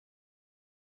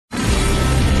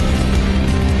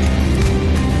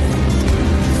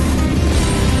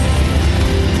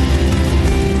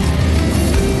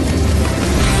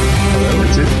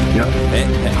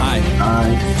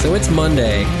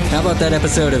Monday. How about that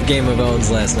episode of Game of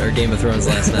Thrones last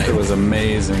night? It was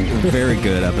amazing. Very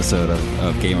good episode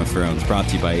of Game of Thrones, brought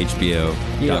to you by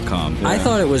HBO.com. I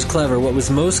thought it was clever. What was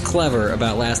most clever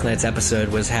about last night's episode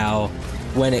was how,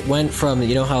 when it went from,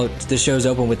 you know how the show's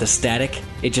open with the static,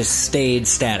 it just stayed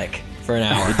static for an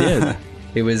hour. It did.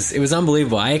 It was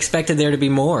unbelievable. I expected there to be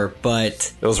more,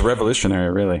 but It was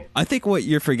revolutionary, really. I think what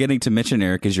you're forgetting to mention,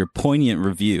 Eric, is your poignant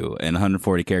review in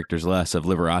 140 characters less of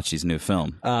Liberace's new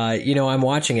film. I'm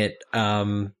watching it.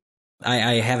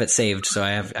 I have it saved, so I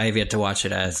have yet to watch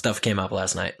it. Stuff came up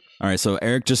last night. All right, so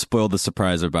Eric just spoiled the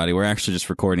surprise, everybody. We're actually just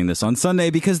recording this on Sunday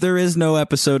because there is no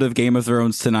episode of Game of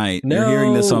Thrones tonight. No. You're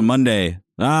hearing this on Monday.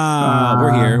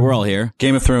 We're here. We're all here.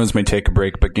 Game of Thrones may take a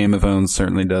break, but Game of Thrones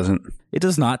certainly doesn't. It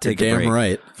does not take a break. Damn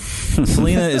right.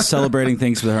 Selena is celebrating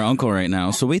things with her uncle right now,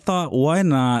 so we thought, why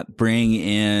not bring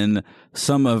in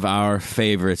some of our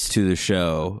favorites to the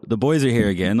show? The boys are here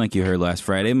again, like you heard last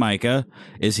Friday. Micah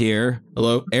is here.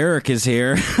 Hello. Eric is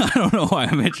here. I don't know why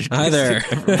I'm introducing Hi there.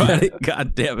 everybody.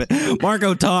 God damn it.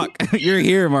 Marco, talk. You're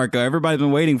here, Marco. Everybody's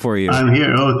been waiting for you. I'm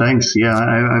here. Oh, thanks. Yeah,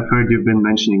 I've heard you've been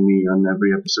mentioning me on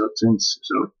every episode since,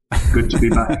 so good to be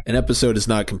back. An episode is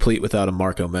not complete without a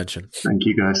Marco mention. Thank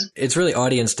you, guys. It's really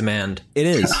audience demand. It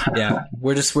is. Yeah,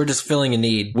 we're just filling a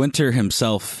need. Winter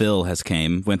himself, Phil, has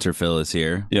came. Winter Phil is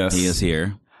here. Yes. He is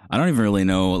here. I don't even really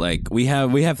know, like, we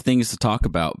have things to talk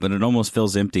about, but it almost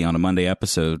feels empty on a Monday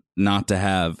episode not to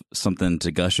have something to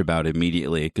gush about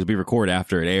immediately, because we record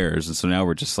after it airs, and so now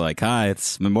we're just like, hi,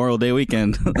 it's Memorial Day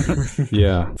weekend.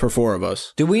 Yeah. For four of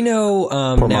us. Do we know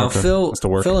now, Marco. Phil Has to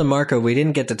work. and Marco, we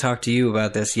didn't get to talk to you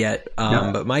about this yet,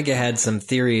 but Micah had some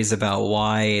theories about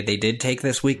why they did take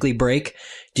this weekly break.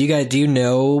 Do you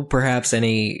know perhaps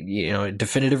any,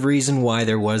 definitive reason why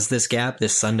there was this gap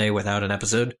this Sunday without an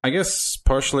episode? I guess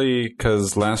partially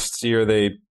because last year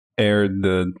they aired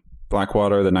the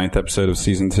Blackwater, the 9th episode of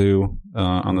season 2,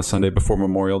 on the Sunday before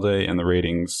Memorial Day, and the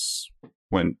ratings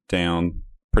went down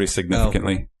pretty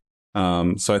significantly.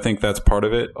 So I think that's part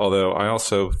of it. Although I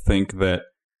also think that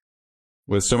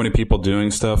with so many people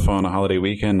doing stuff on a holiday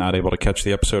weekend, not able to catch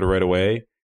the episode right away,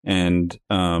 and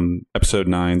episode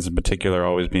 9s in particular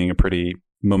always being a pretty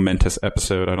momentous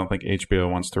episode, I don't think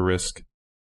HBO wants to risk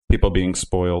people being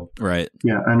spoiled. Right.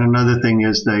 Yeah, and another thing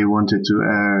is they wanted to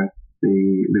air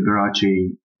the Liberace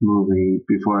movie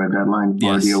before a deadline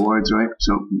for Yes. the awards, right?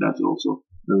 So that's also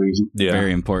the reason. Yeah.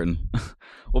 Very important.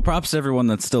 Well, props to everyone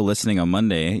that's still listening on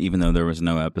Monday, even though there was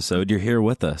no episode. You're here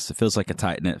with us. It feels like a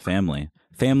tight-knit family.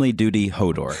 Family Duty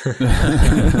Hodor.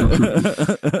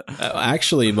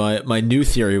 Actually, my new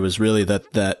theory was really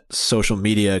that social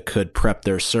media could prep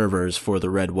their servers for the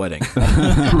Red Wedding.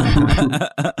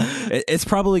 It's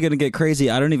probably going to get crazy.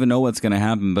 I don't even know what's going to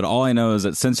happen, but all I know is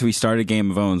that since we started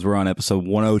Game of Thrones, we're on episode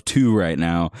 102 right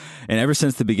now. And ever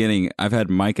since the beginning, I've had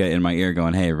Micah in my ear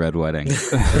going, hey, Red Wedding.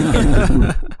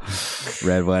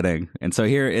 Red Wedding. And so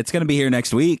here, it's going to be here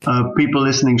next week. People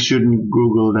listening shouldn't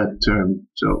Google that term,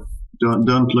 so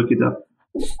don't look it up.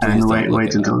 And don't look wait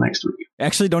it until next week.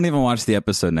 Actually, don't even watch the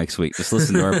episode next week. Just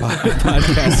listen to our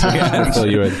podcast. We'll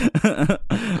fill you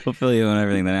in. We'll fill you in on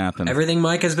everything that happened. Everything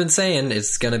Mike has been saying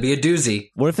is going to be a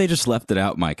doozy. What if they just left it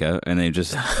out, Micah, and they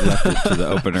just left it to the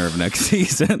opener of next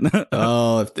season?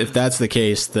 Oh, if that's the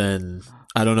case, then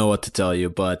I don't know what to tell you,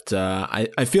 but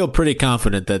I feel pretty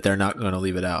confident that they're not going to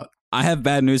leave it out. I have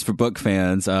bad news for book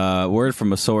fans. Word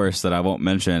from a source that I won't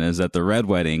mention is that the Red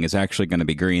Wedding is actually going to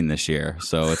be green this year,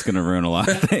 so it's going to ruin a lot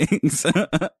of things.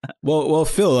 Well,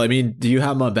 Phil, I mean, do you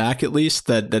have my back at least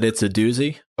that it's a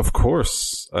doozy? Of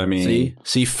course. I mean,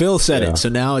 See, Phil said Yeah. it, so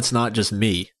now it's not just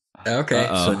me. Okay.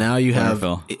 So now you have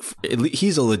Phil.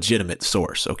 he's a legitimate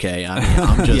source, okay? I mean,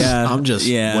 I'm just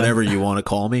Yeah. whatever you want to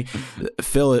call me.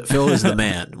 Phil is the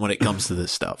man when it comes to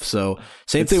this stuff. So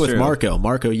same It's thing with true. Marco.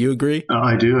 Marco, you agree?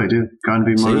 I do. Can't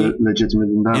be more See? legitimate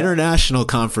than that. International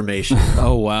confirmation.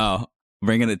 Oh, wow.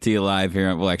 Bringing it to you live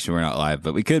here. Well, actually, we're not live,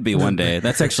 but we could be one day.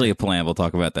 That's actually a plan. We'll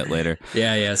talk about that later.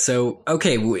 Yeah. So,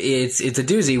 okay, it's a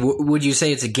doozy. Would you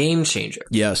say it's a game changer?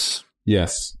 Yes.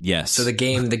 yes. Yes. So the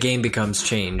game becomes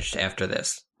changed after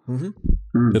this.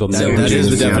 It'll That never is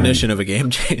the change. definition of a game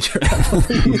changer.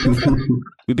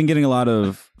 We've been getting a lot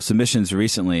of submissions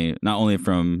recently, not only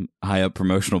from high up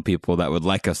promotional people that would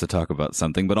like us to talk about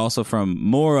something, but also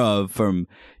from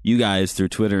you guys through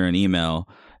Twitter and email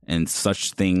and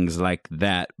such things like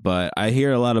that. But I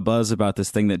hear a lot of buzz about this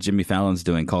thing that Jimmy Fallon's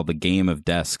doing called the Game of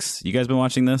Desks. You guys been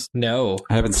watching this? No.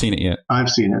 I haven't seen it yet. I've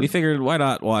seen We it. figured, why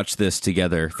not watch this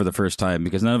together for the first time?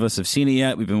 Because none of us have seen it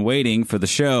yet. We've been waiting for the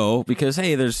show because,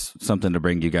 hey, there's something to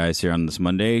bring you guys here on this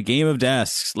Monday. Game of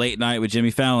Desks, late night with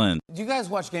Jimmy Fallon. Do you guys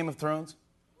watch Game of Thrones?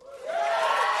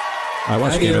 I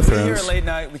watch Game of Here at Thrones. Late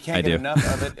Night, we can't I get do.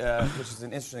 enough of it, which is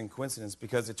an interesting coincidence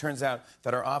because it turns out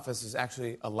that our office is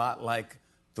actually a lot like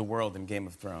the world in Game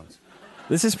of Thrones.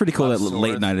 This is pretty cool Lot that of Late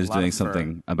swords, Night is lot of doing fur.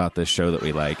 something about this show that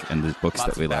we like and the books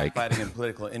Lots that we of like. backbiting and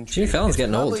political intrigue. Jimmy Fallon's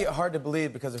getting old. It's probably hard to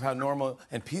believe because of how normal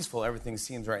and peaceful everything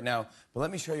seems right now. But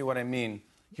let me show you what I mean.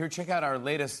 Here, check out our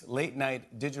latest Late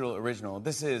Night digital original.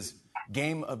 This is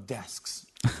Game of Desks.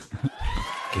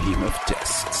 Game of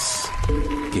Desks.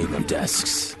 Game of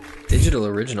Desks. Digital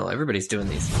original. Everybody's doing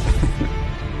these.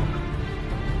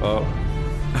 Oh,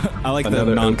 I like the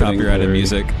Another non-copyrighted opening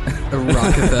music. A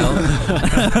Rockefeller.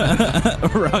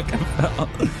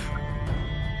 Rockefeller.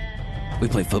 We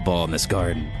play football in this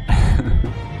garden.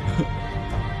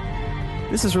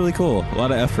 This is really cool. A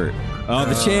lot of effort. Oh,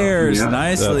 the chairs. yeah.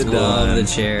 Nicely That's Love done. the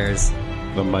chairs.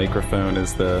 the microphone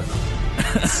is the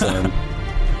sun.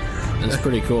 It's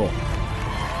pretty cool.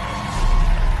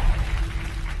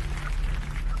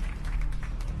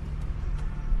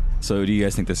 So do you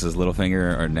guys think this is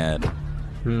Littlefinger or Ned?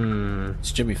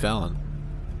 It's Jimmy Fallon.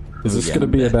 Is this Yeah. going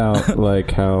to be about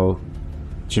like how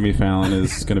Jimmy Fallon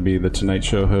is going to be the Tonight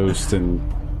Show host and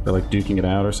they're like duking it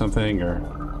out or something? Or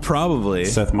Probably.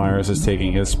 Seth Meyers is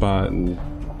taking his spot, and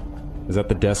is that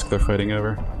the desk they're fighting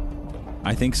over?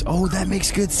 I think so. Oh, that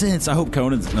makes good sense. I hope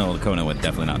Conan's... No, Conan would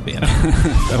definitely not be in it.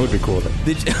 That would be cool.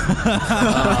 Did you...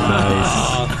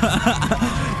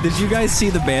 Nice. Did you guys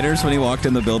see the banners when he walked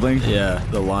in the building? Yeah,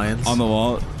 the Lions. On the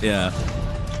wall? Yeah.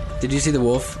 Did you see the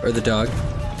wolf or the dog?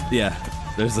 Yeah.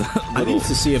 There's a I little... need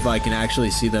to see if I can actually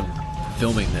see them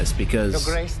filming this because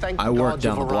Your Grace, thank I God work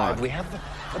down the you've block. arrived. We have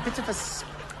a bit of a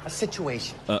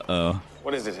situation. Uh-oh.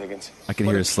 What is it, Higgins? I can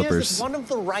Well, hear it his appears slippers. that one of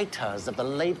the writers of the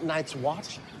Late Night's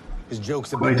Watch, his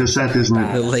jokes about Wait a sec, isn't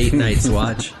it? The late night's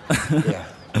watch. Yeah.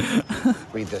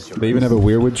 Read this, Your They even have a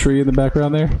weirwood tree in the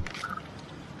background there.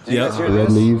 Yeah. The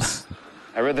red leaves.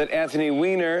 I read that Anthony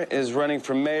Weiner is running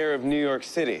for mayor of New York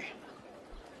City.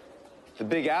 The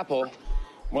Big Apple,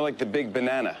 more like the Big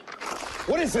Banana.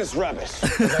 What is this rubbish?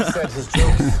 As I said, his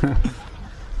jokes,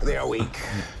 they are weak.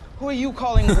 Who are you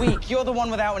calling weak? You're the one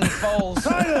without any balls.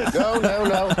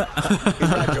 No. He's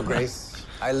right, Your Grace.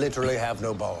 I literally have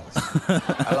no balls.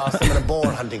 I lost them in a boar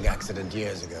hunting accident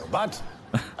years ago, but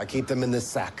I keep them in this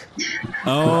sack.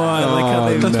 Oh, I like how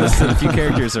they've twisted a few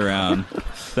characters around.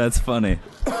 That's funny.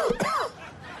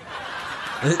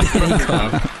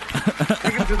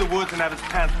 Take him to the woods and have his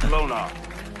pants blown off.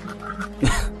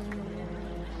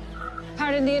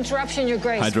 Pardon the interruption, Your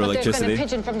Grace, but there's been Hydroelectricity. a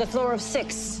pigeon from the floor of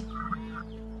 6.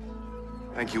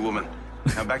 Thank you, woman.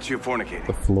 Now back to your fornicating.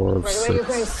 The floor of Right away, Your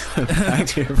 6. Grace. Back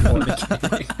to your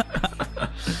fornicating.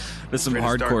 There's some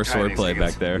Greatest hardcore dark tidings, swordplay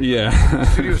Higgins. back there. Yeah.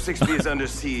 Studio 6B is under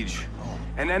siege.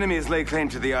 An enemy has laid claim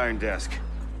to the Iron Desk.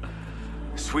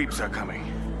 Sweeps are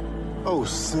coming. Oh,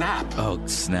 snap. Oh,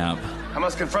 snap. I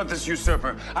must confront this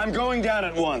usurper. I'm going down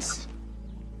at once.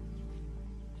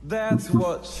 That's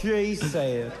what she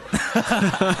said.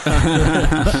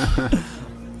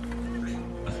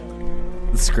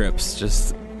 The scripts,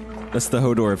 just... That's the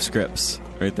Hodor of scripts,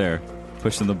 right there.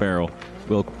 Pushing the barrel.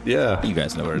 Will, Yeah. you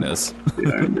guys know what it is.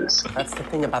 That's the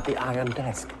thing about the Iron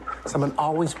Desk. Someone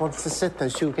always wants to sit there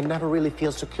so you can never really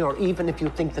feel secure, even if you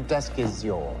think the desk is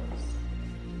yours.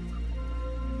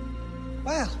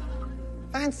 Well,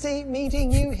 fancy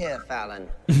meeting you here, Fallon.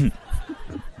 It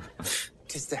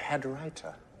is the head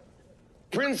writer.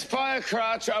 Prince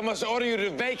Firecrotch, I must order you to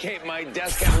vacate my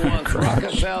desk at once.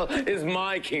 Rockefeller is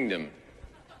my kingdom.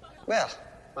 Well,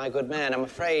 my good man, I'm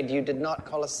afraid you did not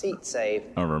call a seat save.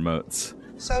 Oh, remotes.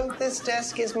 So this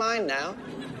desk is mine now.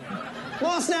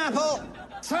 More Snapple!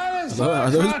 Silence, Are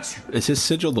Firecrotch! those, is his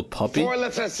sigil the puppy? Four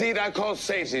left that seat I call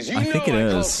safeties. You I know think it I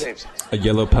call is. safeties. A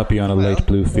yellow puppy on a light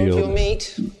blue Won't you field. meet?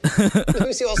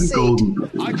 Who's your seat?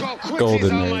 Golden. I call quitsies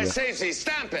Golden on there, my yeah. safeties.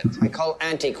 Stamp it. I call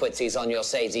anti-quitsies on your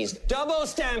saisies. Double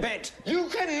stamp it! You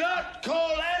cannot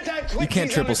call anti-quitsies. You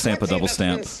can't triple on stamp a quitsie double that's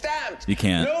been stamp. stamped. You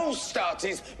can't. No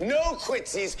starties, no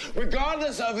quitsies,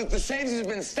 regardless of if the safeties have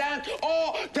been stamped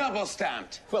or double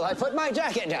stamped. Will I put my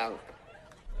jacket down?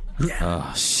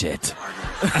 Oh, shit.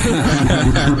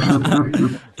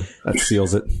 That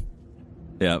seals it.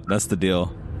 Yeah, that's the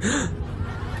deal.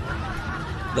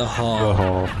 The hall. The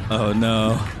hall. Oh,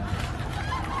 no.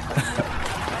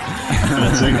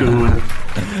 That's a good one.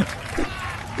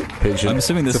 Pigeon. I'm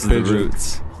assuming this It's is a the pigeon.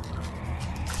 roots.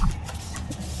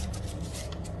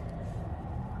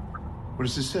 What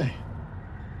does it say?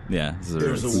 Yeah, this is the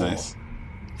There's roots. a wall Nice.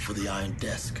 for the Iron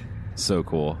Desk. So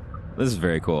cool. This is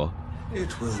very cool.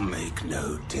 It will make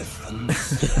no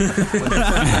difference when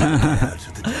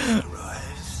the desk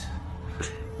arrives.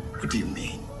 What do you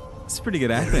mean? It's pretty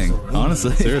good acting,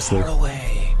 honestly. Seriously. Far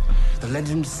away, The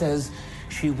legend says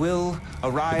she will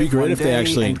arrive. It'd be great one if they day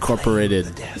actually and incorporated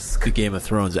claim the desk. the Game of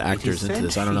Thrones actors It is into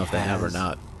this. I don't know if they have or has-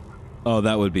 not. Oh,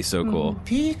 that would be so cool.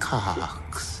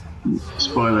 Peacocks.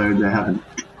 Spoiler, they haven't.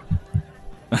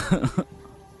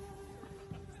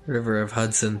 River of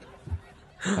Hudson.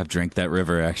 I've drank that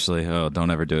river, actually. Oh, don't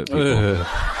ever do it, people.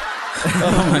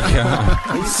 Oh my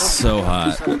god. So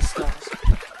hot.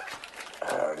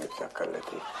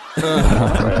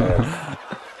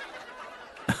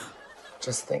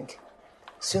 Just think.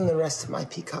 Soon the rest of my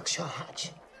peacocks shall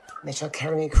hatch. And they shall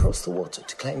carry me across the water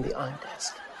to claim the Iron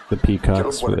Desk. The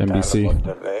Peacocks with NBC.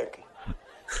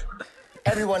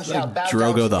 Everyone shall bow down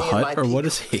Drogo to the me and my Hutt, or what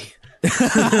is peacock. he?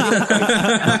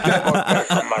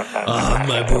 Oh,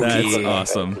 my bookie. That's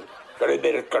awesome. I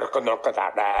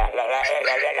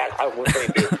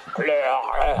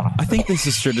think this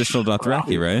is traditional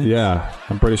Dothraki, right? Yeah,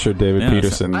 I'm pretty sure David Yeah,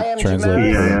 Peterson I am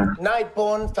translated. Jameis, Yeah.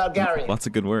 Nightborn Falgarian. Lots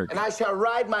of good work. And I shall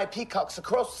ride my peacocks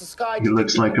across the sky. He to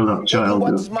looks the like a love child of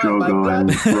once marked by Drogo blood,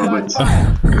 and by Robert.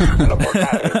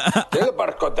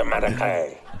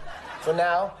 fire. For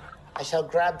now, I shall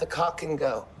grab the cock and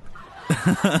go.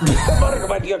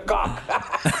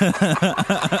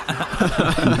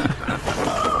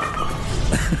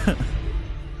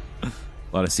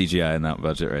 A lot of CGI in that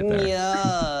budget right there.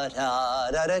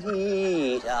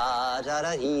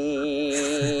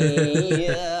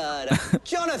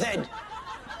 Jonathan,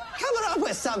 come up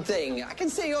with something. I can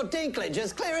see your dinklage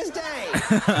as clear as day.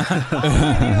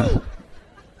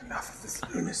 Enough of this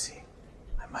lunacy.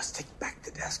 I must take back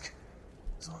the desk.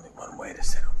 There's only one way to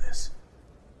settle this.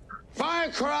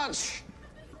 Firecrotch!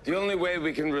 The only way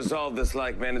we can resolve this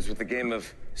like man is with a game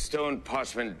of stone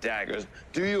parchment daggers.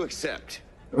 Do you accept?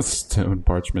 Stone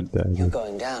parchment You're dagger.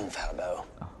 going down, Falbo.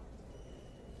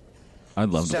 I'd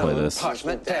love to play this.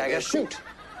 Parchment dagger, shoot.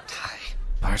 Tie.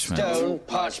 Parchment. Stone,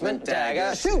 parchment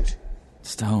dagger, shoot.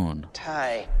 Stone.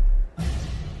 Tie.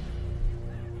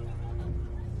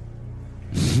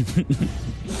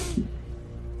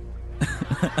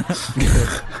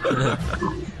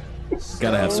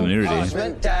 Gotta have some nudity.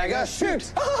 Parchment dagger,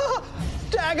 shoot.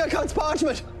 Dagger cuts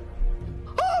parchment.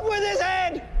 Off with his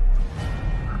head.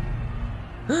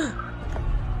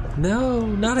 No,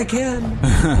 not again.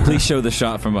 Please show the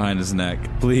shot from behind his neck.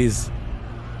 Please.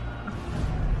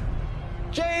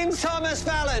 James Thomas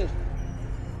Fallon,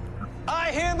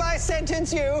 I hereby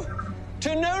sentence you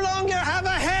to no longer have a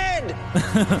head.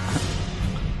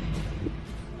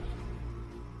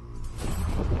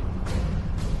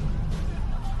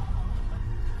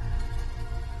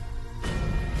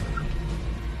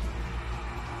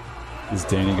 Is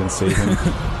Danny gonna save him?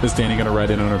 Is Danny gonna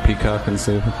ride in on her peacock and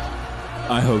save him?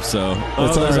 I hope so.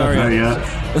 It's there's all right. Arya.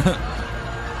 Yeah.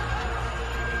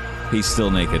 He's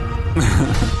still naked.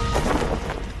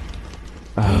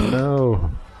 Oh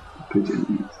no.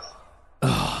 Pigeon.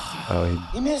 Oh,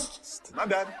 You missed. My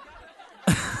bad.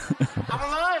 I'm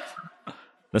alive.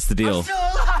 That's the deal. Still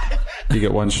alive. you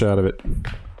get one shot of it.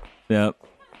 Yep.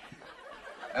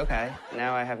 Okay,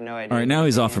 now I have no idea. All right, now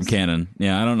he's off from canon.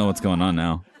 Yeah, I don't know what's going on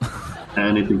now.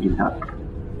 Anything can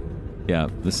happen. Yeah,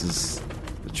 this is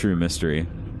the true mystery.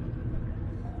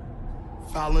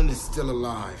 Fallon is still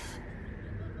alive.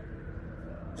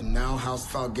 And now House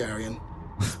Falgarian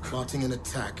is plotting an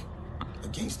attack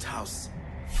against House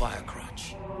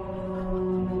Firecrotch.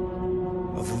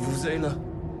 A Vuvuzela.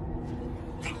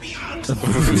 From beyond.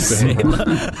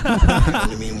 I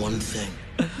only mean one thing.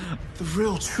 The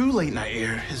real, true late night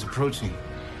era is approaching.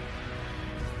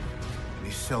 We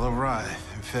shall arrive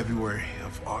in February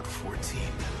of Arc 14.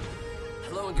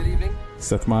 Hello and good evening.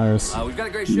 Seth Meyers. We've got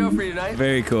a great show for you tonight.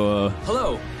 Very cool.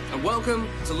 Hello and welcome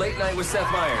to Late Night with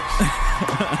Seth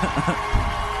Meyers.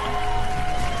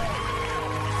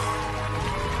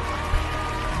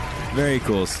 Very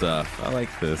cool stuff. I like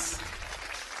this.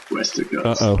 Westeros.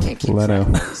 Uh-oh. Leno.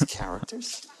 These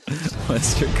characters.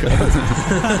 Lester Coast.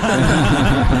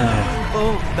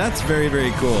 Oh, that's very,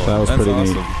 very cool. That was that's pretty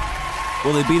neat. awesome.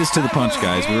 Well, they beat us to the punch,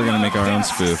 guys. We were going to make our own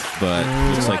spoof, but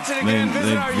looks like they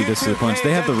beat us to the punch.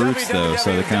 They have the roots, though,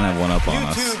 so they kind of one up on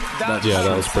us. Yeah,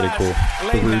 that was pretty cool.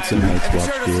 The Roots and Night's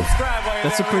Watch deal.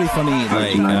 That's a pretty funny,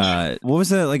 like, what was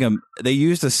that? Like, they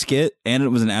used a skit, and it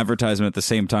was an advertisement at the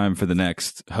same time for the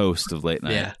next host of Late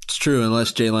Night. Yeah. It's true,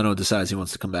 unless Jay Leno decides he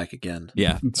wants to come back again.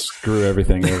 Yeah. Screw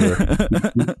everything over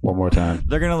one more time.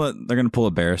 They're gonna pull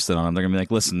a Barristan on him. They're gonna be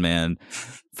like, "Listen, man,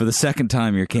 for the second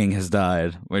time your king has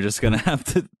died. We're just gonna have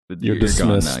to. You're gone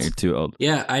dismissed. now. You're too old."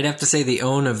 Yeah, I'd have to say the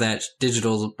own of that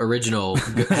digital original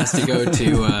has to go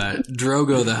to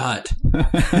Drogo the Hutt.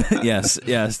 yes,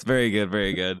 very good,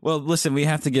 very good. Well, listen, we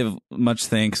have to give much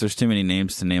thanks. There's too many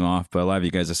names to name off, but a lot of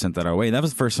you guys have sent that our way. That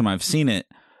was the first time I've seen it.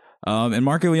 And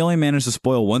Marco, we only managed to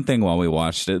spoil one thing while we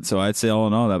watched it, so I'd say all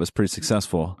in all that was pretty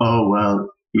successful. Oh, well,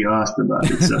 you asked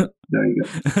about it, so there you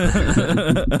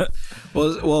go.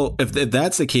 Well, if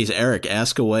that's the case, Eric,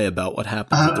 ask away about what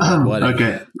happened at the Red Wedding.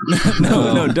 Okay.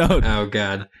 No, don't. Oh,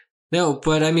 God. No,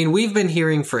 but I mean, we've been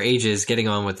hearing for ages, getting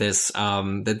on with this,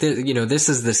 this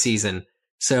is the season.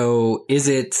 So is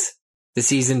it the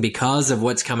season because of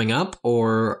what's coming up,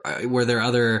 or were there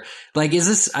other, like, is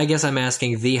this, I guess I'm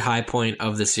asking, the high point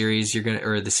of the series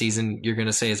or the season you're going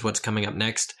to say is what's coming up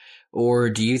next? Or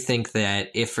do you think that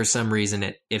if for some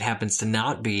reason it happens to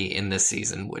not be in this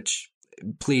season, which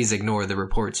please ignore the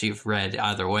reports you've read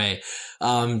either way,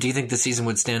 do you think the season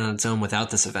would stand on its own without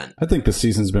this event? I think the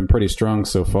season's been pretty strong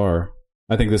so far.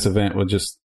 I think this event would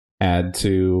just add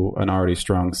to an already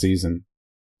strong season.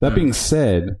 That being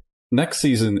said, next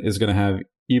season is going to have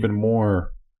even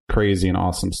more crazy and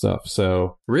awesome stuff.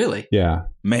 So really, yeah,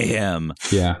 mayhem.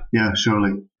 Yeah,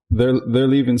 surely. They're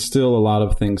leaving still a lot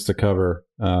of things to cover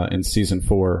in season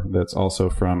 4. That's also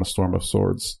from A Storm of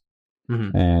Swords,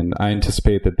 and I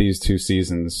anticipate that these 2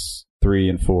 seasons, 3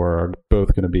 and 4, are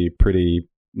both going to be pretty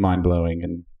mind blowing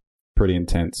and pretty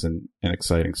intense and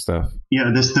exciting stuff.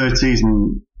 Yeah, this 3rd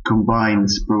season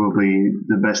combines probably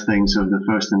the best things of the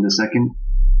 1st and the 2nd.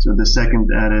 So the 2nd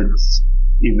added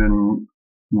even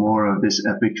more of this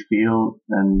epic feel,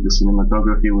 and the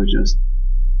cinematography was just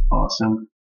awesome.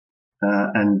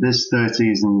 And this 3rd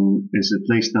season is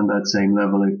at least on that same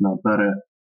level, if not better.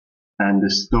 And the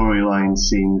storylines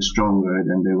seem stronger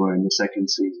than they were in the 2nd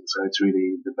season. So it's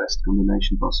really the best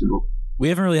combination possible. We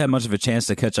haven't really had much of a chance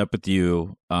to catch up with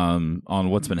you on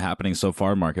what's been happening so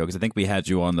far, Marco, because I think we had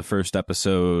you on the first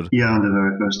episode. Yeah, on the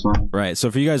very first one. Right. So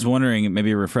for you guys wondering,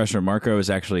 maybe a refresher, Marco is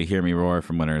actually Hear Me Roar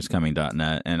from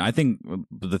winteriscoming.net. And I think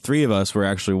the 3 of us were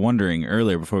actually wondering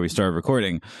earlier before we started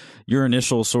recording, your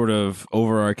initial sort of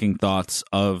overarching thoughts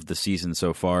of the season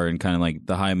so far and kind of like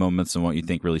the high moments and what you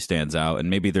think really stands out. And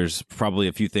maybe there's probably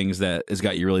a few things that has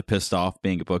got you really pissed off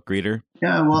being a book reader.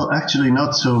 Yeah, well, actually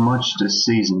not so much this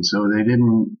season. So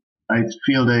I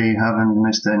feel they haven't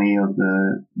missed any of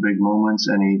the big moments,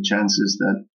 any chances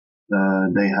that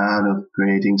they had of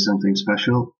creating something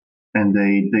special. And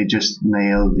they just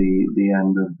nailed the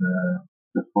end of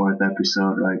the 4th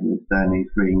episode, right, with Danny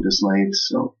freeing the slaves.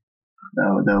 So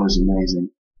that was amazing.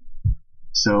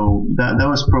 So that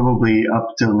was probably up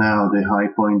till now the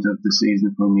high point of the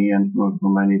season for me and for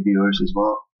many viewers as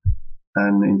well.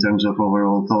 And in terms of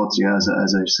overall thoughts, yeah, as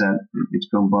I've said, it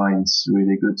combines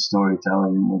really good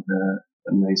storytelling with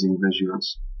amazing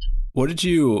visuals.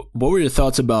 What were your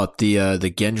thoughts about the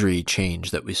Gendry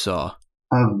change that we saw?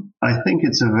 I think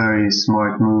it's a very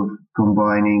smart move,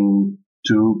 combining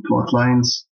 2 plot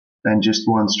lines and just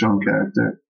one strong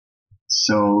character.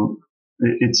 So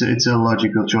it's a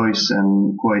logical choice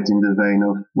and quite in the vein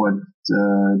of what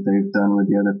they've done with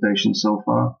the adaptation so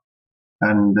far.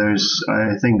 And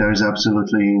I think there's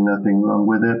absolutely nothing wrong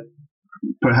with it.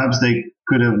 Perhaps they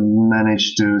could have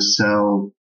managed to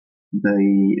sell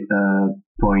the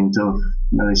point of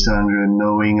Melisandre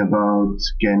knowing about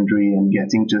Gendry and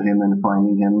getting to him and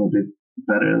finding him a bit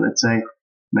better, let's say.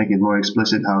 Make it more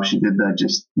explicit how she did that,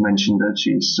 just mention that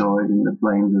she saw it in the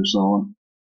flames or so on.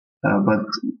 But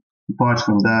apart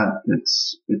from that,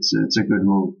 it's a good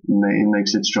move. It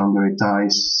makes it stronger. It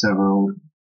ties several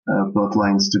plot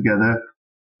lines together,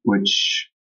 which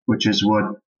is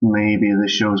what maybe the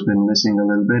show's been missing a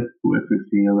little bit. If we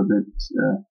feel a bit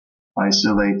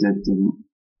isolated, and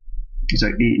so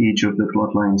each of the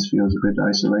plot lines feels a bit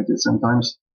isolated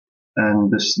sometimes.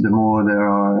 And the more there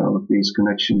are of these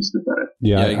connections, the better.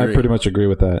 Yeah, I pretty much agree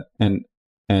with that. And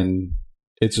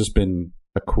it's just been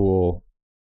a cool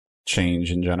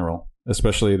change in general,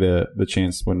 especially the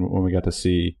chance when we got to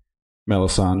see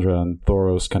Melisandre and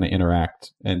Thoros kind of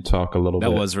interact and talk a little bit.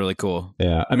 That was really cool.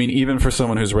 Yeah. I mean, even for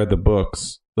someone who's read the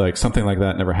books, like something like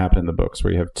that never happened in the books,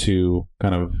 where you have 2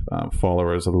 kind of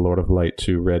followers of the Lord of Light,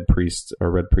 2 red priests,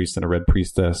 or red priest and a red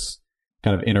priestess,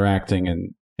 kind of interacting,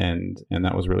 and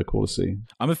that was really cool to see.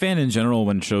 I'm a fan in general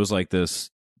when shows like this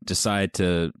decide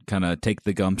to kind of take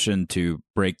the gumption to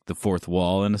break the 4th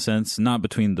wall, in a sense, not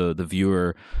between the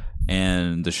viewer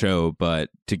and the show, but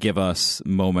to give us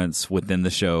moments within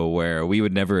the show where we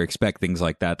would never expect things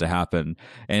like that to happen.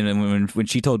 And when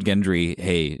she told Gendry,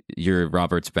 "Hey, you're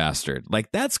Robert's bastard,"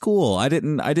 like, that's cool. I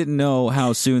didn't know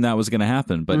how soon that was going to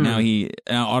happen, but now he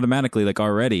automatically, like,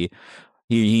 already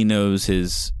he knows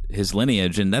his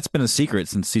lineage, and that's been a secret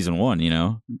since season 1, you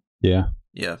know? Yeah.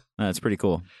 Yeah. That's pretty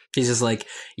cool. He's just like,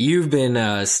 you've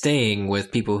been staying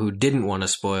with people who didn't want to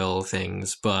spoil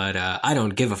things, but I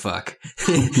don't give a fuck.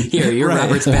 Here, you're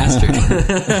Robert's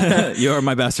bastard. You're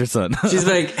my bastard son. She's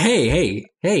like, hey,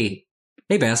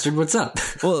 bastard, what's up?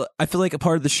 Well, I feel like a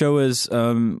part of the show is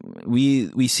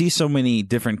we see so many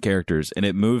different characters, and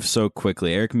it moves so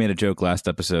quickly. Eric made a joke last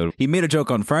episode. He made a joke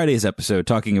on Friday's episode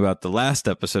talking about the last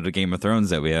episode of Game of Thrones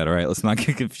that we had. All right, let's not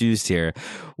get confused here,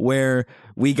 where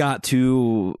we got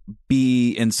to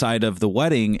be inside of the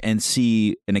wedding and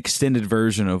see an extended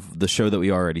version of the show that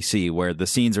we already see, where the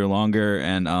scenes are longer,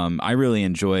 and I really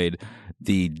enjoyed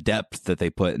the depth that they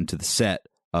put into the set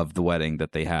of the wedding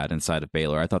that they had inside of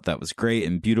Baylor. I thought that was great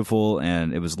and beautiful,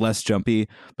 and it was less jumpy.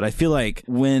 But I feel like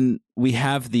when we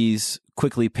have these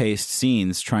quickly paced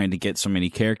scenes trying to get so many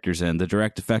characters in, the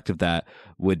direct effect of that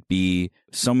would be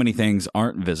so many things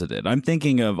aren't visited. I'm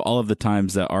thinking of all of the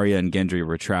times that Arya and Gendry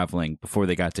were traveling before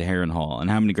they got to Harrenhal,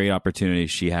 and how many great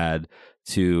opportunities she had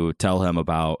to tell him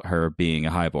about her being a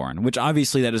highborn, which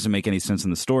obviously that doesn't make any sense in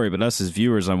the story, but us as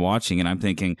viewers, I'm watching and I'm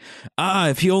thinking,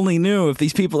 if he only knew, if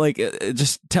these people, like,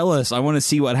 just tell us, I want to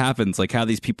see what happens, like how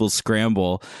these people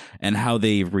scramble and how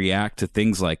they react to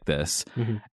things like this.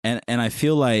 Mm-hmm. And I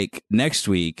feel like next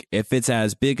week, if it's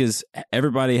as big as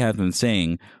everybody has been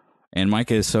saying, and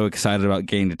Micah is so excited about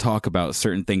getting to talk about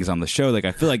certain things on the show. Like,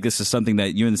 I feel like this is something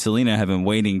that you and Selena have been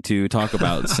waiting to talk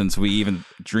about since we even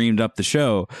dreamed up the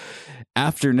show.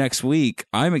 After next week,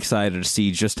 I'm excited to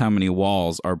see just how many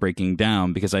walls are breaking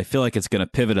down, because I feel like it's going to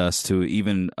pivot us to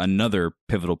even another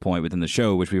pivotal point within the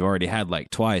show, which we've already had like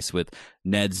twice with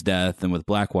Ned's death and with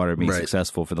Blackwater being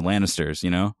successful for the Lannisters, you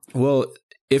know? Well,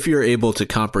 if you're able to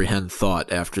comprehend thought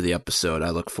after the episode, I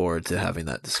look forward to having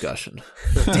that discussion.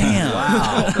 Damn.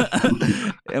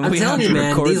 Wow. I'm telling you,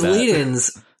 man,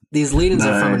 these lead-ins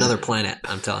are from another planet,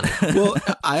 I'm telling you. Well,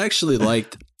 I actually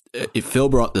liked, if Phil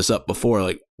brought this up before,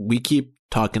 like, we keep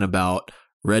talking about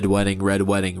Red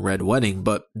Wedding,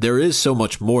 but there is so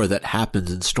much more that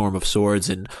happens in Storm of Swords,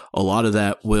 and a lot of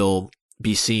that will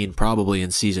be seen probably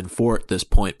in season 4 at this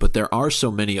point, but there are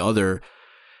so many other,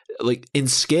 like, in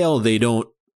scale, they don't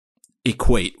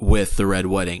equate with the Red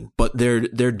Wedding, but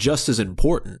they're just as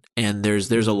important. And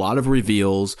there's a lot of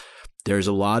reveals, there's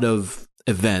a lot of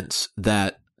events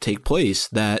that take place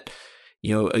that,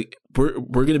 you know, we're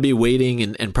going to be waiting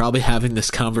and probably having this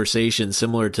conversation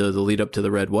similar to the lead up to the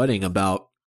Red Wedding about,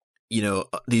 you know,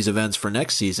 these events for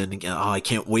next season. And, I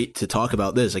can't wait to talk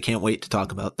about this. I can't wait to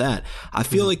talk about that. I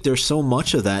feel like there's so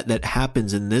much of that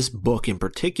happens in this book in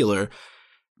particular,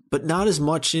 but not as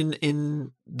much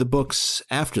in the books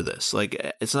after this.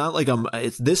 Like, it's not like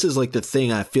this is like the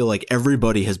thing I feel like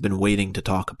everybody has been waiting to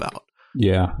talk about.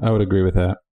 Yeah, I would agree with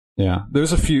that. Yeah,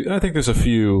 I think there's a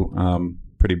few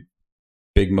pretty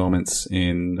big moments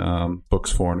in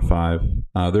books 4 and 5.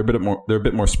 They're a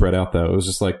bit more spread out though. It was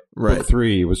just like book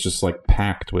 3 was just like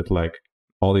packed with like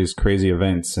all these crazy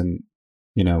events and,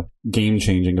 you know,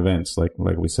 game-changing events, like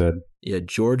we said. Yeah,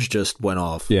 George just went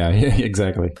off. Yeah,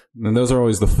 exactly. And those are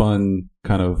always the fun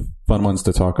ones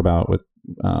to talk about with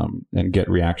and get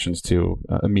reactions to,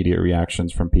 immediate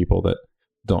reactions from people that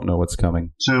don't know what's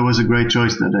coming. So it was a great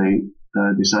choice that they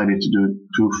decided to do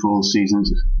 2 full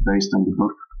seasons based on the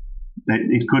book.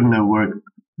 It couldn't have worked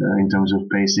in terms of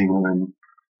pacing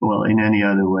or in any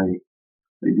other way.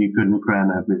 You couldn't cram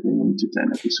everything into 10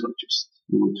 episodes.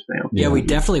 It would fail. Yeah, we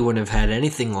definitely wouldn't have had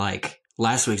anything like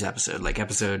last week's episode, like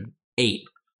episode 8,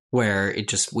 where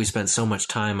we spent so much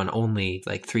time on only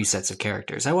like 3 sets of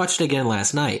characters. I watched it again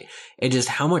last night, and just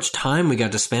how much time we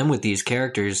got to spend with these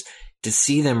characters, to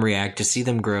see them react, to see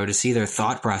them grow, to see their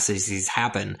thought processes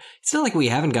happen. It's not like we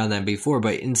haven't gotten that before,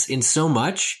 but in so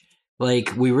much,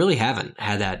 like, we really haven't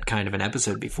had that kind of an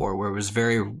episode before, where it was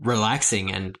very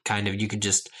relaxing and kind of, you could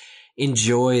just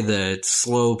enjoy the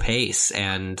slow pace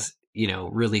and, you know,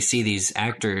 really see these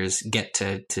actors get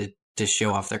to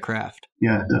show off their craft.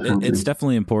 Yeah, definitely. It's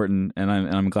definitely important, and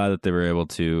I'm glad that they were able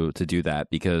to do that,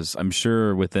 because I'm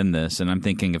sure within this, and I'm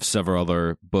thinking of several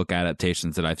other book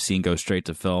adaptations that I've seen go straight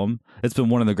to film, it's been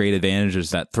one of the great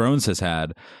advantages that Thrones has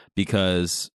had,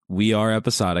 because we are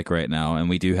episodic right now, and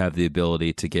we do have the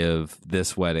ability to give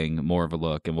this wedding more of a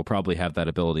look, and we'll probably have that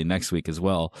ability next week as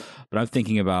well. But I'm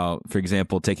thinking about, for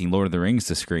example, taking Lord of the Rings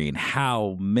to screen,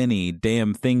 how many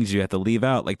damn things you have to leave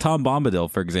out. Like Tom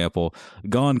Bombadil, for example,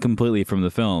 gone completely from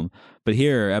the film. But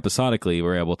here, episodically,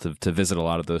 we're able to visit a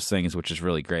lot of those things, which is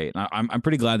really great. I'm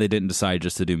pretty glad they didn't decide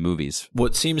just to do movies.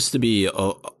 What seems to be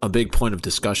a big point of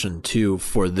discussion, too,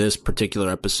 for this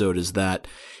particular episode is that,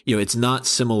 you know, it's not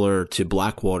similar to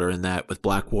Blackwater in that with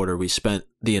Blackwater, we spent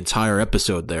the entire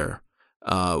episode there.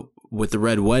 with the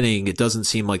Red Wedding, it doesn't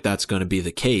seem like that's going to be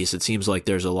the case. It seems like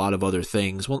there's a lot of other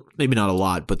things. Well, maybe not a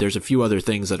lot, but there's a few other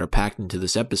things that are packed into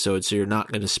this episode. So you're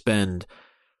not going to spend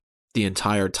the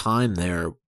entire time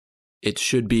there. It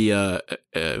should be an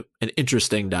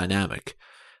interesting dynamic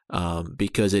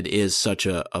because it is such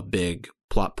a big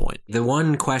plot point. The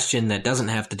one question that doesn't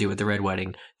have to do with the Red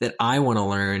Wedding that I want to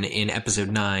learn in episode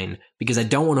 9, because I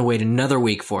don't want to wait another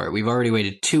week for it. We've already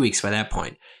waited 2 weeks by that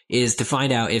point, is to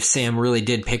find out if Sam really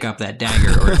did pick up that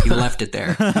dagger or if he left it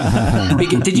there.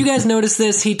 Did you guys notice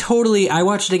this? I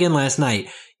watched it again last night.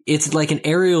 It's like an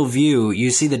aerial view.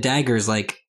 You see the daggers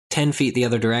like 10 feet the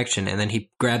other direction, and then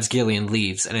he grabs Gilly and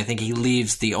leaves. And I think he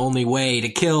leaves the only way to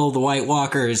kill the White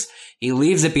Walkers. He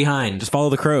leaves it behind. Just follow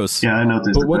the crows. Yeah, I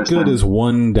noticed. But what good is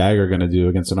one dagger going to do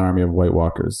against an army of White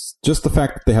Walkers? Just the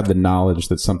fact that they have the knowledge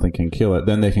that something can kill it,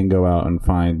 then they can go out and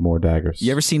find more daggers.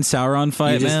 You ever seen Sauron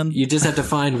fight, man? You just have to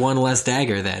find one less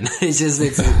dagger then. It's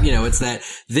that,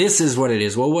 this is what it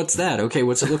is. Well, what's that? Okay,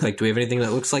 what's it look like? Do we have anything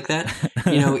that looks like that?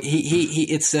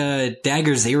 It's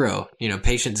dagger 0,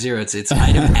 patient 0. It's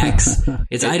item X.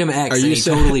 It's item X. And he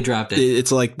totally dropped it.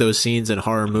 It's like those scenes in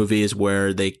horror movies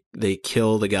where they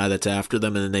kill the guy that's after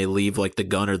them, and then they leave like the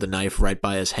gun or the knife right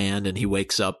by his hand, and he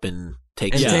wakes up and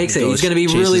takes it. He's going to be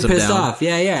really pissed off.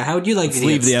 Yeah. How would you like to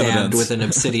get stabbed evidence with an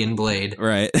obsidian blade?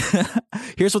 Right.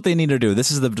 Here's what they need to do. This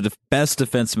is the best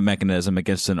defense mechanism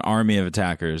against an army of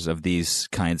attackers of these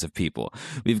kinds of people.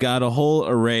 We've got a whole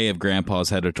array of grandpas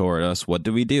headed toward us. What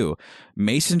do?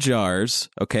 Mason jars,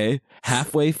 okay,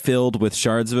 halfway filled with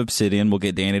shards of obsidian. We'll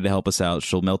get Danny to help us out.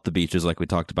 She'll melt the beaches like we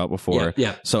talked about before.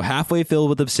 Yeah. So halfway filled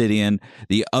with obsidian.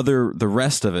 The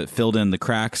rest of it filled in the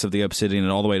cracks of the obsidian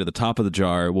and all the way to the top of the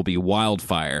jar will be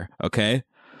wildfire, okay?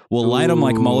 We'll light them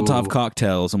like Molotov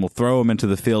cocktails, and we'll throw them into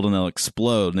the field, and they'll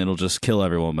explode, and it'll just kill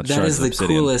everyone with shards of obsidian. That is the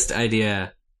coolest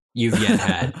idea you've yet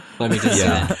had. Let me just say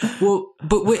that. Well,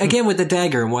 but again, with the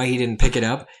dagger and why he didn't pick it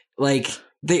up, like,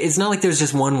 it's not like there's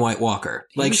just one White Walker.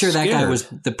 Like, sure, that guy was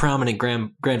the prominent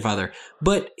grandfather,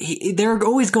 but there are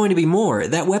always going to be more.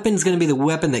 That weapon's going to be the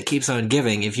weapon that keeps on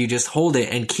giving if you just hold it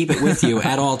and keep it with you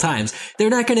at all times. They're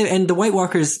not going to, and the White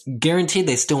Walkers guaranteed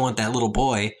they still want that little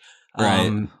boy.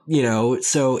 Right.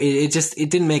 So it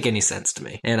didn't make any sense to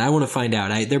me. And I want to find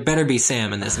out. There better be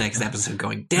Sam in this next episode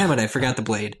going, damn it, I forgot the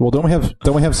blade. Well, don't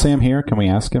we have Sam here? Can we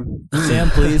ask him? Sam,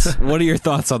 please. What are your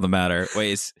thoughts on the matter?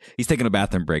 Wait, he's taking a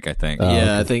bathroom break, I think.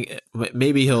 Okay. I think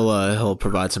maybe he'll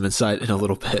provide some insight in a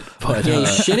little bit. But he's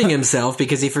shitting himself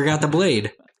because he forgot the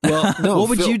blade. Well, no. What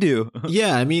would you do?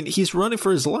 Yeah, I mean, he's running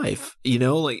for his life.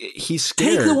 Like, he's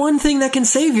scared. Take the one thing that can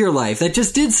save your life. That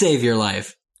just did save your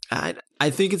life. I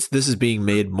think this is being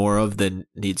made more of than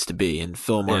needs to be. And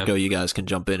Phil, Marco, you guys can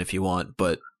jump in if you want,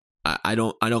 but I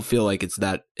don't feel like it's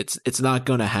not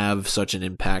going to have such an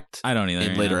impact. I don't either.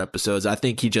 In later episodes. I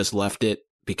think he just left it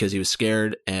because he was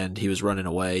scared and he was running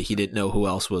away. He didn't know who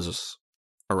else was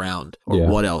around or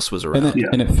what else was around.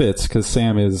 And it fits because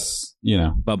Sam is,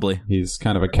 bubbly. He's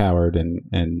kind of a coward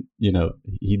and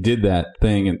he did that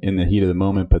thing in the heat of the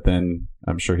moment, but then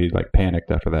I'm sure he like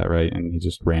panicked after that, right? And he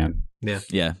just ran.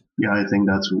 Yeah. Yeah, I think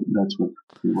that's what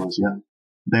it was. Yeah,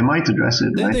 they might address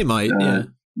it. Right? They might. Yeah.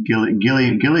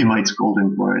 Gilly might scold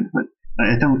him for it, but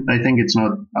I think it's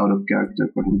not out of character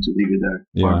for him to leave it there.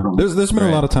 Yeah. There's been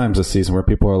a lot of times this season where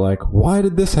people are like, "Why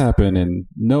did this happen?" and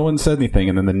no one said anything,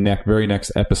 and then the very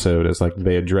next episode is like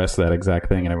they address that exact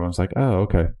thing, and everyone's like, "Oh,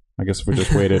 okay. I guess if we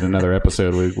just waited another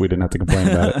episode, we didn't have to complain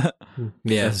about it."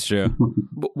 Yeah, that's true.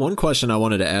 But one question I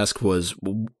wanted to ask was,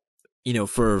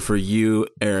 for you,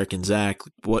 Eric and Zach,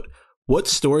 what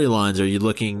storylines are you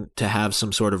looking to have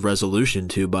some sort of resolution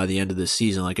to by the end of this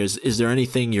season? Like, is there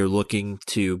anything you're looking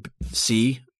to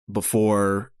see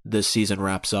before this season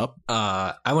wraps up?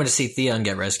 I want to see Theon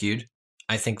get rescued.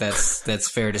 I think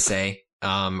that's fair to say.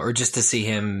 Or just to see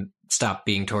him stop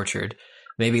being tortured.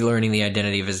 Maybe learning the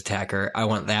identity of his attacker. I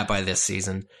want that by this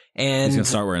season. And he's gonna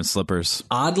start wearing slippers.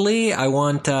 Oddly, I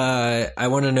want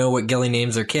to know what Gilly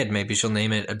names her kid. Maybe she'll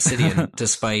name it Obsidian,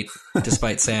 despite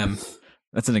Sam.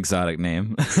 That's an exotic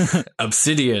name.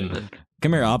 Obsidian.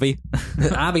 Come here, Abby.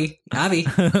 Abby.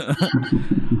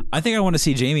 I think I want to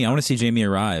see Jamie. I want to see Jamie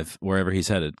arrive wherever he's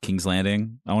headed. King's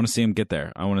Landing. I want to see him get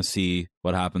there. I want to see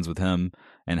what happens with him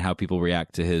and how people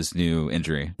react to his new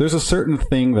injury. There's a certain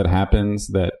thing that happens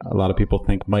that a lot of people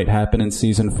think might happen in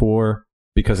season 4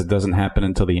 because it doesn't happen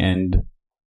until the end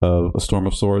of A Storm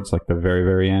of Swords, like the very,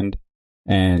 very end.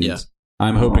 And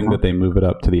I'm hoping that they move it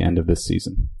up to the end of this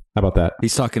season. How about that?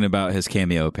 He's talking about his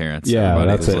cameo appearance. Yeah,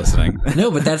 that's it. Listening.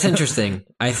 No, but that's interesting.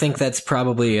 I think that's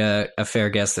probably a fair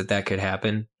guess that could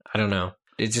happen. I don't know.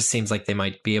 It just seems like they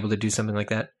might be able to do something like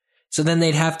that. So then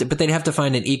they'd have to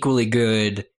find an equally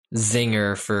good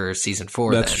zinger for season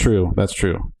 4. That's true. That's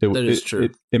true. That is true.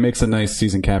 It makes a nice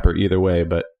season capper either way,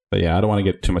 but yeah, I don't want to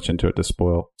get too much into it to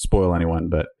spoil anyone.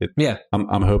 But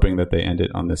I'm hoping that they end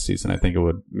it on this season. I think it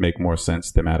would make more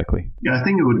sense thematically. Yeah, I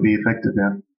think it would be effective.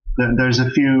 Yeah, there's a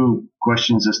few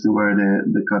questions as to where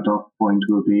the cutoff point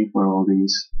will be for all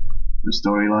these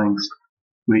storylines.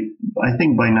 I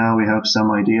think by now we have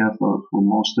some idea for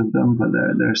most of them, but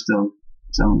there's still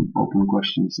some open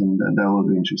questions, and that will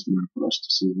be interesting for us to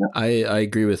see. Yeah. I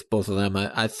agree with both of them.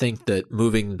 I think that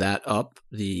moving that up,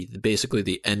 basically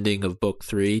the ending of book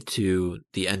 3 to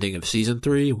the ending of season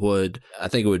 3 I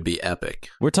think it would be epic.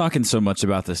 We're talking so much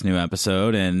about this new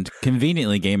episode, and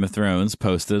conveniently Game of Thrones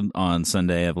posted on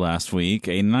Sunday of last week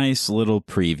a nice little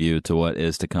preview to what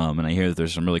is to come, and I hear that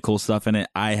there's some really cool stuff in it.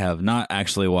 I have not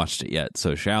actually watched it yet,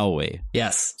 so shall we?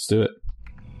 Yes. Let's do it.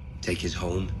 Take his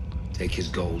home. Take his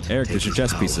gold. Eric, there's your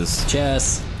chess pieces.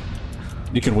 Chess.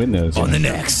 You can win those. On the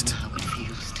next. How it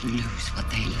feels to lose what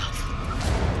they love.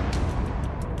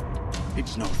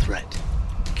 It's no threat.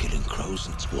 Killing crows,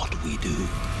 it's what we do.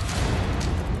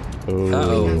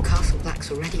 Oh. We know Castle Black's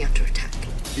already under attack.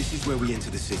 This is where we enter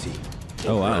the city.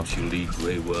 Oh, wow. Perhaps you lead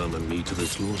Grey Worm and me to the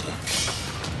slaughter.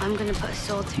 I'm going to put a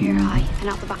sword through your eye and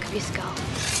out the back of your skull.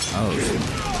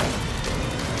 Oh.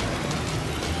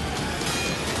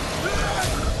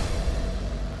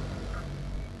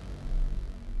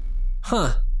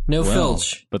 Huh. No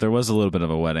filch. But there was a little bit of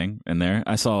a wedding in there.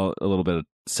 I saw a little bit of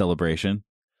celebration.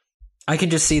 I can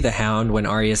just see the Hound when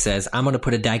Arya says, I'm going to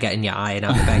put a dagger in your eye and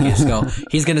out the back of your skull.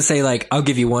 He's going to say, like, I'll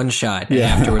give you one shot. And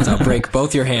afterwards, I'll break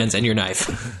both your hands and your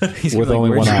knife. He's with only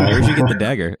one eye. Where'd you get the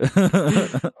dagger?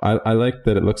 I like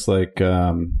that it looks like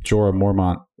Jorah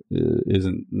Mormont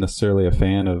isn't necessarily a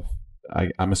fan of,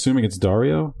 I'm assuming it's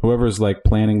Dario. Whoever's like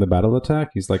planning the battle attack,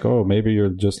 he's like, oh, maybe you're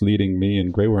just leading me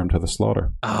and Grey Worm to the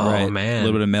slaughter. Oh, right. Man. A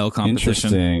little bit of male competition.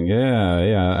 Interesting.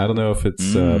 Yeah. I don't know if it's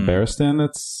Barristan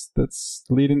that's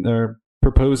leading or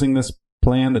proposing this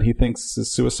plan that he thinks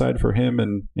is suicide for him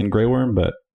and Grey Worm,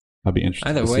 but I'll be interested.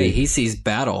 Either way, he sees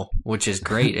battle, which is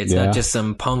great. It's not just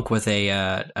some punk with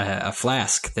a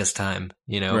flask this time,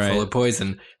 full of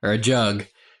poison, or a jug.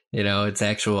 It's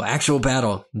actual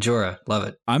battle. Jorah, love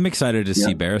it. I'm excited to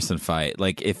see Barristan fight.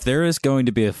 Like, if there is going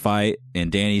to be a fight and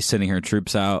Dany's sending her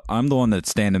troops out, I'm the one that's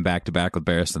standing back to back with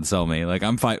Barristan Selmy. Like,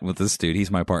 I'm fighting with this dude.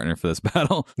 He's my partner for this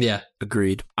battle. Yeah,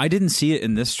 agreed. I didn't see it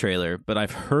in this trailer, but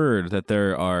I've heard that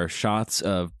there are shots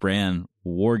of Bran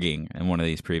warging in one of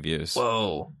these previews.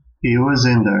 Whoa. He was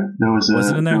in there. There was a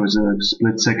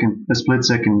split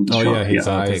second. Oh shot. Yeah,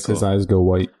 his eyes go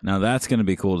white. Now that's going to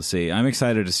be cool to see. I'm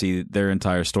excited to see their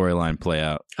entire storyline play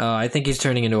out. Oh, I think he's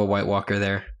turning into a White Walker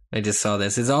there. I just saw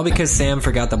this. It's all because Sam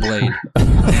forgot the blade.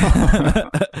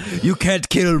 You can't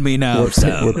kill me now,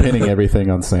 Sam. We're pinning everything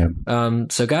on Sam.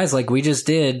 So guys, like we just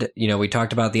did, we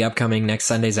talked about the upcoming next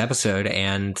Sunday's episode,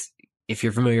 and if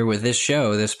you're familiar with this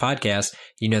show, this podcast,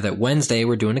 you know that Wednesday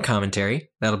we're doing a commentary.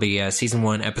 That'll be season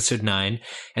 1, episode 9.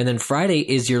 And then Friday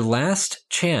is your last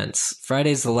chance.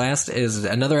 Friday's the last, is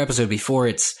another episode before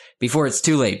it's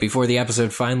too late, before the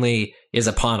episode finally is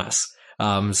upon us.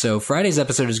 So Friday's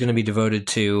episode is going to be devoted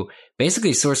to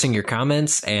basically sourcing your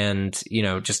comments and,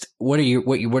 just what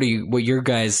your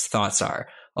guys' thoughts are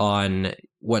on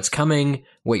what's coming,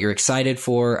 what you're excited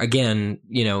for. Again,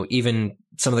 even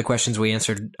some of the questions we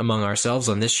answered among ourselves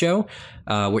on this show,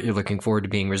 what you're looking forward to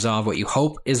being resolved, what you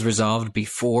hope is resolved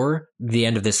before the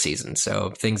end of this season.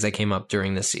 So things that came up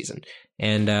during this season.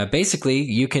 And basically,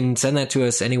 you can send that to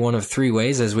us any one of 3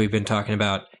 ways, as we've been talking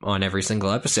about on every single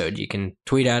episode. You can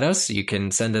tweet at us, you can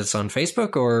send us on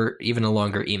Facebook, or even a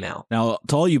longer email. Now,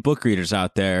 to all you book readers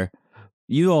out there,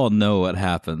 you all know what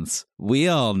happens. We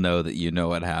all know that you know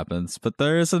what happens, but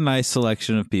there is a nice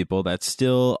selection of people that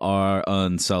still are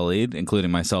unsullied,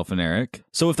 including myself and Eric.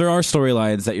 So if there are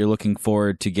storylines that you're looking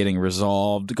forward to getting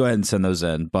resolved, go ahead and send those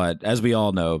in. But as we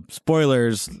all know,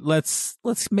 spoilers, let's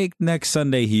make next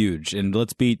Sunday huge and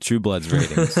let's beat True Blood's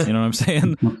ratings. You know what I'm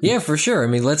saying? Yeah, for sure. I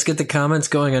mean, let's get the comments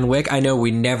going on Wick. I know we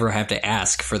never have to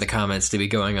ask for the comments to be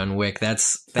going on Wick.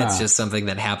 That's just something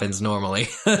that happens normally.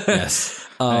 Yes.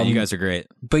 You guys are great.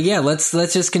 But yeah, let's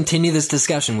just continue this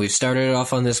discussion. We've started it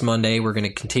off on this Monday. We're going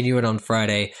to continue it on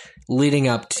Friday, leading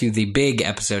up to the big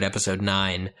episode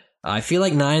 9. I feel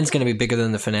like 9's going to be bigger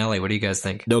than the finale. What do you guys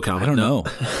think? No comment. I don't know.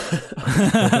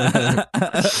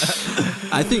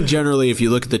 I think generally, if you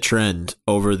look at the trend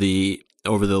over the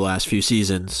last few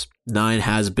seasons, 9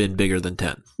 has been bigger than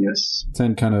 10. Yes.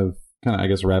 10 kind of, I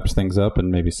guess, wraps things up and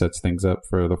maybe sets things up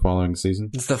for the following season.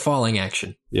 It's the falling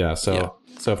action. Yeah. So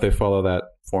if they follow that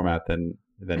format, then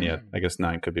then yeah, I guess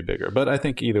 9 could be bigger. But I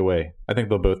think either way, I think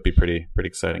they'll both be pretty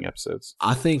exciting episodes.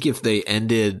 I think if they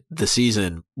ended the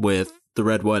season with the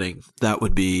Red Wedding, that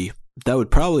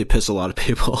would probably piss a lot of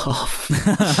people off,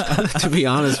 to be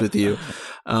honest with you.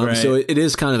 Right. So it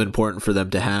is kind of important for them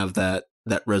to have that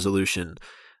resolution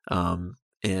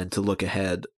and to look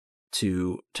ahead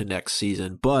to next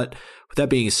season. But with that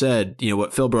being said,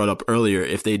 what Phil brought up earlier,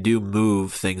 if they do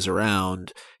move things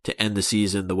around to end the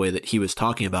season the way that he was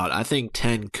talking about, I think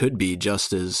 10 could be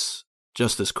just as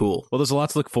cool. Well, there's a lot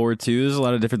to look forward to. There's a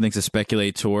lot of different things to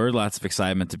speculate toward, lots of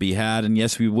excitement to be had. And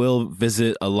yes, we will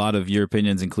visit a lot of your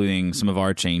opinions, including some of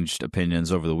our changed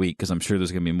opinions over the week, because I'm sure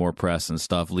there's going to be more press and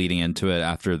stuff leading into it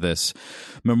after this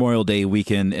Memorial Day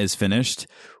weekend is finished.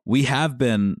 We have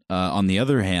been, on the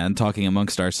other hand, talking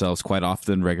amongst ourselves quite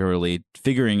often, regularly,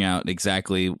 figuring out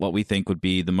exactly what we think would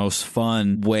be the most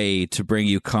fun way to bring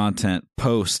you content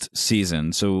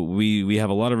post-season. So we have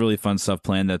a lot of really fun stuff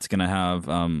planned that's going to have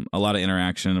a lot of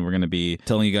interaction, and we're going to be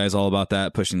telling you guys all about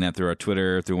that, pushing that through our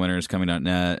Twitter, through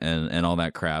winteriscoming.net, and all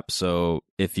that crap. So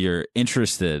if you're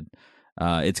interested,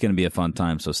 it's going to be a fun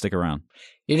time, so stick around.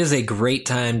 It is a great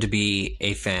time to be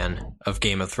a fan of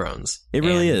Game of Thrones. It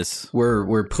really is.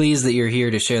 We're pleased that you're here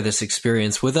to share this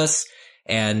experience with us.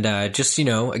 And just,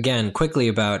 again, quickly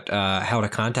about how to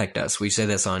contact us. We say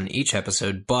this on each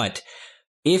episode, but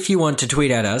if you want to tweet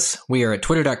at us, we are at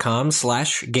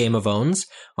twitter.com/GameOfOwns,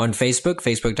 on Facebook,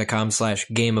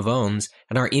 facebook.com/GameOfOwns,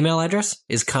 and our email address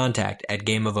is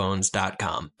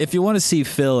contact@gameofowns.com. If you want to see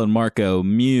Phil and Marco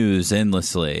muse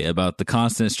endlessly about the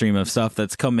constant stream of stuff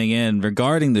that's coming in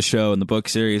regarding the show and the book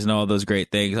series and all those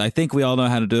great things, I think we all know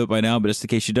how to do it by now, but just in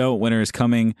case you don't,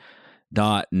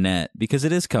 winteriscoming.net, because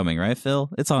it is coming, right,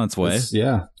 Phil? It's on its way.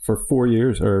 For 4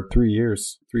 years or 3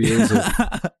 years. 3 years of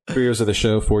 3 years of the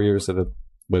show, 4 years of the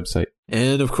website.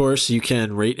 And of course, you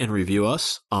can rate and review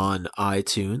us on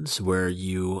iTunes, where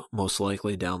you most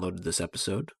likely downloaded this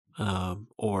episode.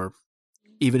 Or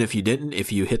even if you didn't,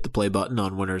 if you hit the play button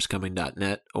on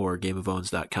winteriscoming.net or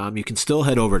gameofowns.com, you can still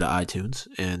head over to iTunes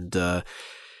and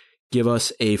give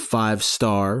us a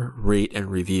 5-star rate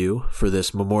and review for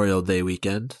this Memorial Day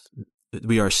weekend.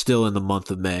 We are still in the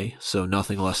month of May, so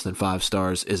nothing less than 5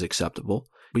 stars is acceptable.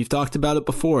 We've talked about it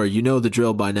before. You know the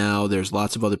drill by now. There's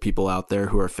lots of other people out there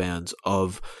who are fans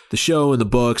of the show and the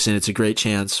books, and it's a great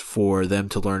chance for them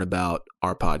to learn about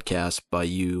our podcast by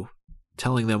you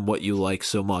telling them what you like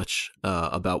so much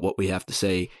about what we have to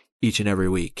say each and every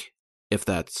week, if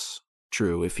that's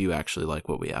true, if you actually like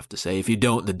what we have to say. If you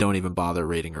don't, then don't even bother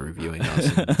rating or reviewing us.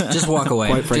 Just walk away.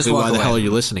 Quite frankly, Just walk why away. the hell are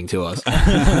you listening to us?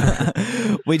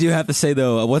 We do have to say,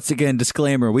 though, once again,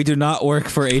 disclaimer, we do not work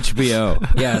for HBO.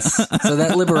 Yes. So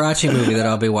that Liberace movie that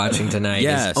I'll be watching tonight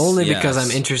Yes, is only because yes.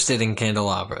 I'm interested in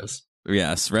candelabras.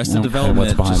 Yes, Arrested Development.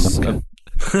 What's behind them?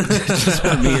 Just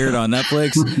premiered on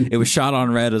Netflix. It was shot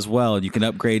on Red as well. You can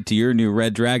upgrade to your new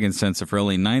Red Dragon sensor for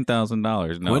only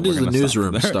 $9,000. No, when does the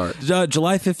newsroom start?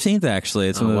 July 15th, actually.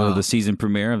 It's when wow. the season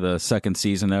premiere of the second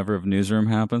season ever of Newsroom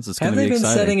happens. It's going Have to be they been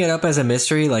exciting. setting it up as a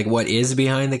mystery? Like, what is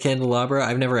behind the candelabra?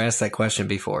 I've never asked that question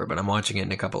before, but I'm watching it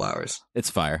in a couple hours.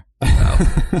 It's fire.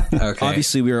 Okay.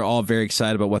 Obviously, we are all very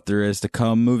excited about what there is to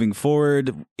come moving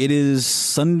forward. It is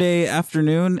Sunday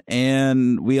afternoon,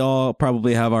 and we all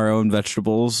probably have our own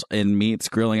vegetables and meats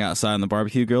grilling outside on the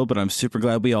barbecue grill, but I'm super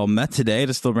glad we all met today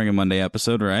to still bring a Monday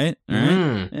episode, right? All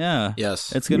right? Yeah.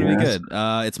 Yes. It's going to be good.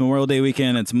 It's Memorial Day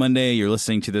weekend. It's Monday. You're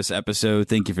listening to this episode.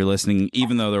 Thank you for listening.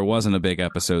 Even though there wasn't a big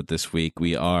episode this week,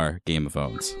 we are Game of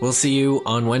Owns. We'll see you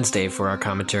on Wednesday for our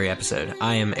commentary episode.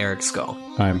 I am Eric Skull.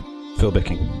 I'm Phil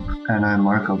Bicking. And I'm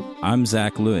Marco. I'm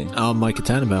Zach Louie. I'm Micah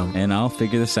Tannenbaum. And I'll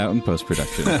figure this out in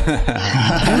post-production.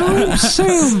 And I'm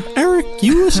Sam. Eric,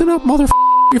 you listen up, motherfucker.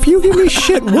 If you give me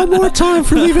shit one more time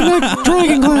for leaving that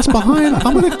dragon glass behind,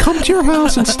 I'm gonna come to your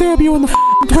house and stab you in the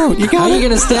throat. You got How it? are you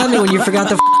going to stab me when you forgot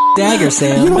the dagger,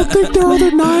 Sam? You don't think there are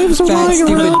other knives Fat, lying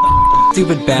around?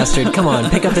 stupid bastard. Come on,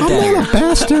 pick up the I'm dagger. not a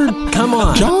bastard. Come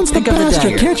on, John's the pick up bastard. the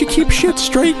dagger. Can't you keep shit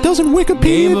straight? Doesn't Wikipedia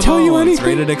Game of tell you Owns. anything?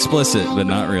 Rated explicit, but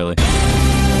not really.